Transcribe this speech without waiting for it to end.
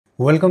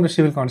Welcome to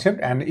Civil Concept,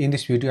 and in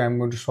this video I am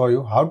going to show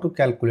you how to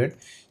calculate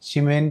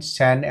cement,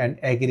 sand and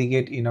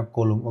aggregate in a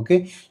column.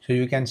 Okay, so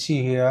you can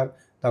see here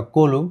the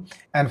column,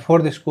 and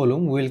for this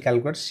column we will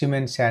calculate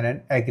cement, sand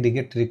and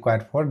aggregate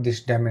required for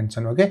this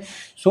dimension. Okay,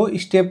 so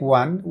step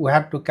 1, we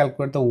have to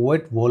calculate the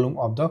weight volume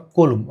of the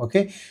column.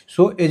 Okay,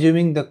 so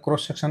assuming the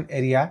cross section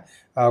area,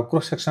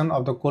 cross section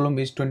of the column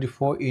is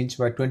 24 inch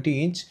by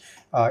 20 inch,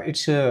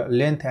 its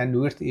length and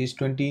width is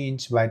 20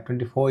 inch by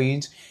 24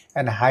 inch,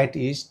 and height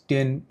is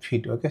 10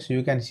 feet. Okay, so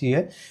you can see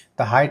here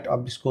the height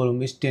of this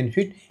column is 10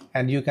 feet,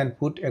 and you can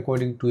put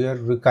according to your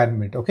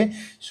requirement. Okay,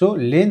 so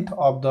length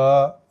of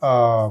the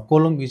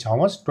column is how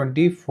much?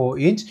 24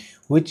 inch,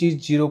 which is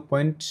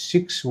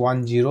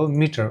 0.610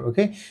 meter.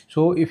 Okay,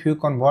 so if you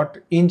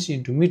convert inch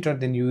into meter,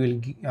 then you will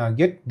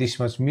get this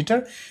much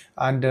meter,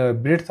 and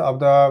breadth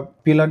of the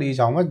pillar is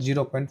how much?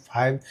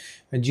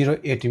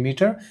 0.508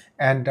 meter,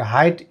 and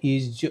height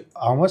is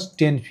how much?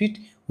 10 feet,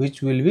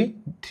 which will be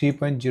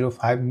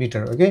 3.05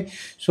 meter. Okay,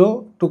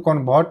 so to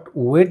convert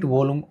weight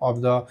volume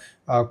of the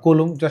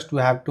column, just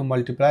we have to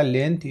multiply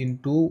length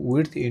into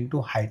width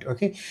into height.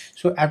 Okay,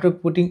 so after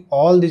putting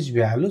all these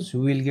values,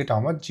 we will get how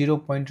much?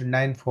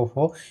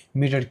 0.944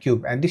 meter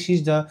cube, and this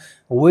is the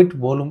weight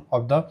volume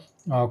of the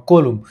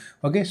column.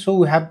 Okay, so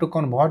we have to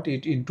convert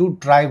it into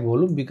dry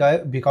volume,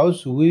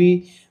 because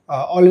we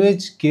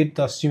always get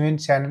the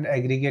cement, sand and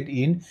aggregate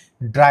in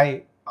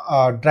dry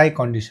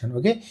condition.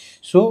 Okay,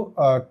 so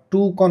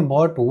to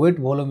convert weight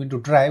volume into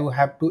dry, we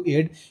have to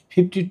add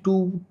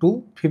 52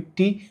 to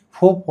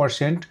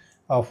 54%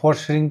 for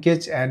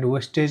shrinkage and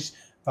wastage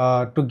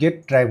to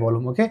get dry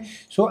volume. Okay,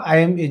 so I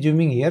am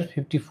assuming here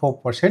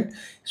 54%,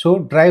 so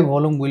dry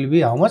volume will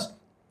be how much?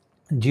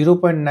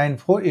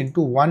 0.94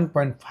 into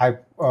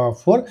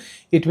 1.54.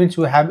 It means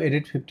we have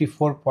added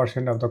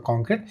 54% of the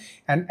concrete,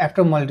 and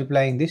after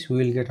multiplying this we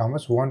will get how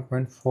much?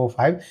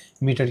 1.45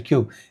 meter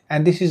cube,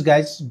 and this is,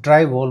 guys,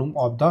 dry volume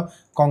of the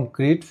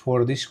concrete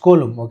for this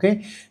column.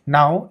 Okay,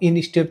 now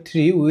in step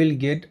 3 we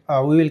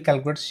will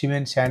calculate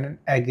cement, sand and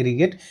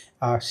aggregate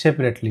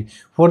separately.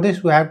 For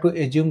this we have to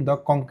assume the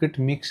concrete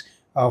mix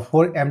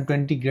for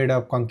M20 grade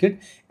of concrete,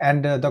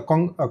 and the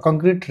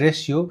concrete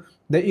ratio,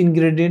 the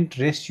ingredient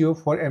ratio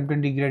for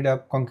M20 grade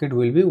of concrete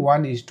will be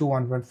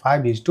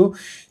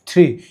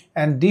 1:1.5:3,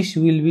 and this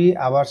will be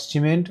our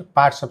cement,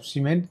 parts of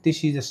cement,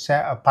 this is the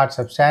parts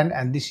of sand,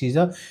 and this is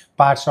the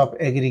parts of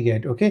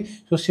aggregate. Okay,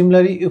 so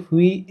similarly if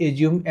we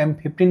assume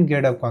M15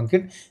 grade of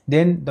concrete,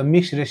 then the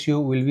mix ratio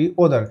will be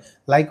other,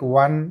 like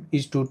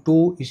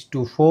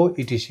 1:2:4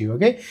 etc.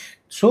 Okay,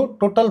 so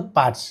total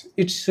parts,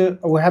 it's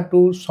we have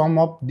to sum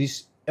up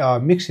this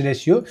mix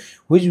ratio,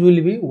 which will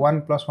be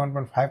 1 plus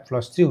 1.5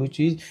 plus 3, which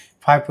is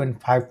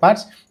 5.5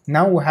 parts.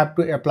 Now we have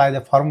to apply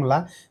the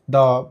formula.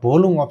 The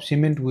volume of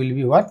cement will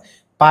be what?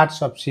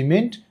 Parts of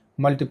cement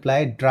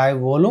multiplied dry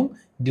volume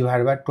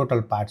divided by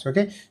total parts.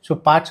 Okay, so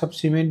parts of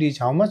cement is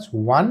how much?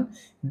 1.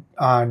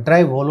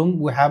 Dry volume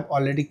we have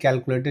already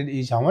calculated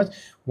is how much?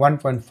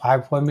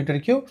 1.54 meter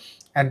cube,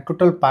 and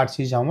total parts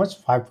is how much?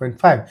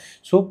 5.5.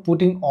 so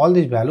putting all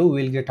this value,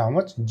 we will get how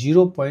much?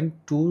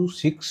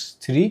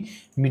 0.263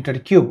 meter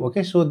cube.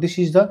 Okay, so this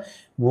is the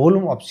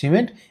volume of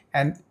cement,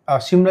 and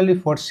similarly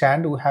for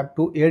sand we have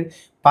to add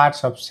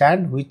parts of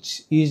sand,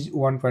 which is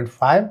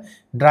 1.5,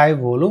 dry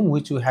volume,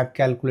 which we have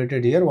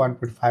calculated here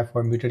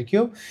 1.54 meter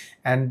cube,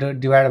 and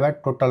divided by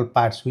total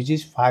parts, which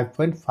is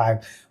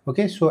 5.5.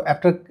 okay, so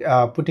after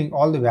putting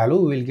all the value,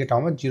 we will get how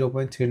much?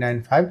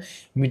 0.395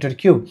 meter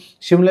cube.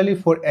 Similarly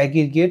for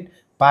aggregate,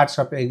 parts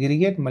of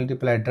aggregate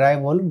multiply dry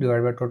volume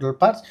divided by total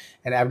parts,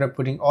 and after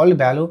putting all the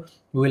value,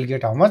 we will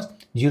get how much?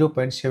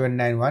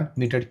 0.791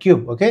 meter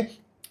cube. Okay,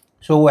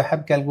 so we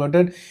have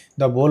calculated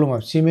the volume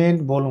of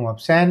cement, volume of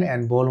sand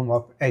and volume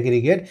of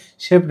aggregate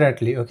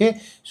separately. Okay,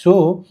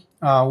 so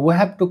we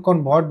have to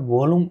convert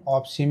volume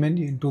of cement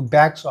into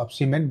bags of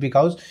cement,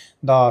 because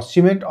the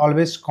cement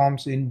always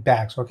comes in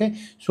bags. Okay,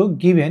 so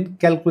given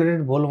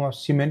calculated volume of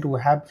cement, we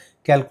have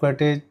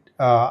calculated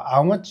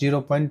how much?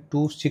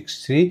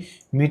 0.263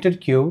 meter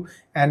cube,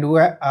 and we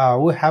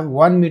have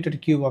 1 meter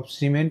cube of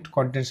cement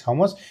contains how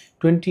much?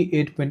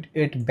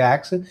 28.8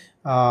 bags, 8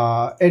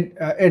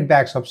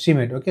 bags of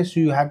cement. Okay, so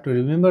you have to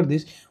remember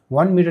this: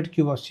 1 meter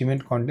cube of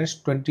cement contains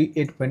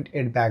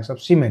 28.8 bags of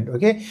cement.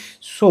 Okay,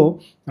 so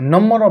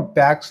number of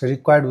bags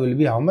required will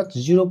be how much?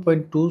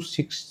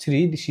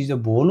 0.263. this is the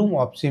volume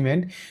of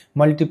cement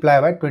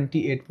multiplied by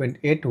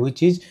 28.8,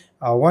 which is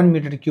 1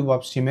 meter cube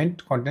of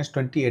cement contains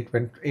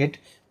 28.8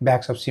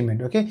 bags of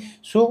cement. Okay,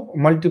 so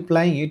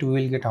multiplying it, we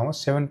will get how much?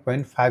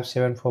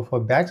 7.5744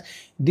 bags.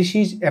 This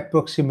is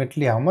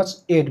approximately how much?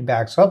 8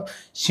 bags of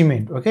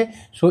cement. Okay,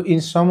 so in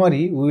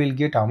summary, we will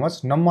get how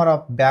much? Number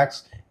of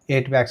bags,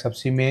 8 bags of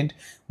cement.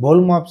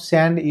 Volume of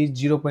sand is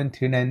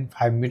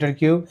 0.395 meter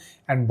cube,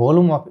 and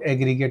volume of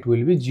aggregate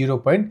will be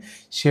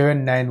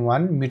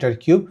 0.791 meter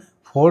cube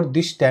for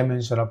this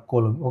dimension of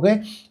column.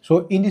 Okay,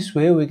 so in this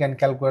way we can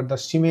calculate the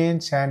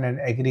cement, sand and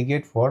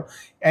aggregate for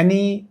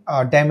any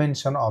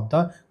dimension of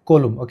the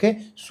column. Okay,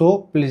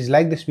 so please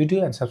like this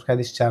video and subscribe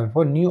this channel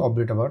for new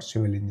update about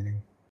civil engineering.